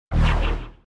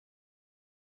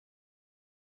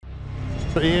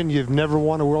Ian, you've never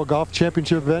won a World Golf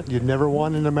Championship event. You've never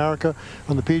won in America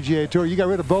on the PGA Tour. You got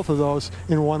rid of both of those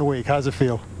in 1 week. How's it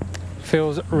feel?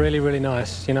 Feels really, really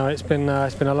nice. You know, it's been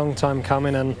a long time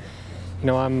coming, and you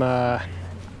know,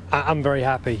 I'm very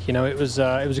happy. You know, it was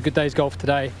a good day's golf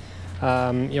today. You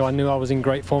know, I knew I was in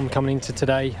great form coming into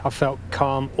today. I felt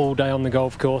calm all day on the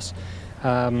golf course.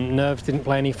 Nerves didn't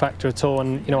play any factor at all,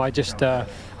 and you know, I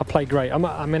played great.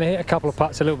 I mean, I hit a couple of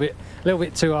putts a little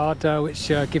bit too hard, which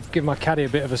give my caddy a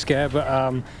bit of a scare.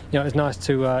 But you know, it was nice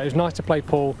to play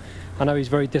Paul. I know he's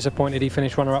very disappointed. He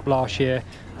finished runner-up last year,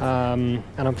 and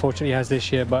unfortunately he has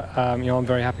this year. But you know, I'm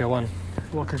very happy I won.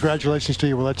 Well, congratulations to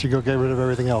you. We'll let you go get rid of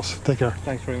everything else. Take care.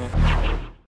 Thanks very much.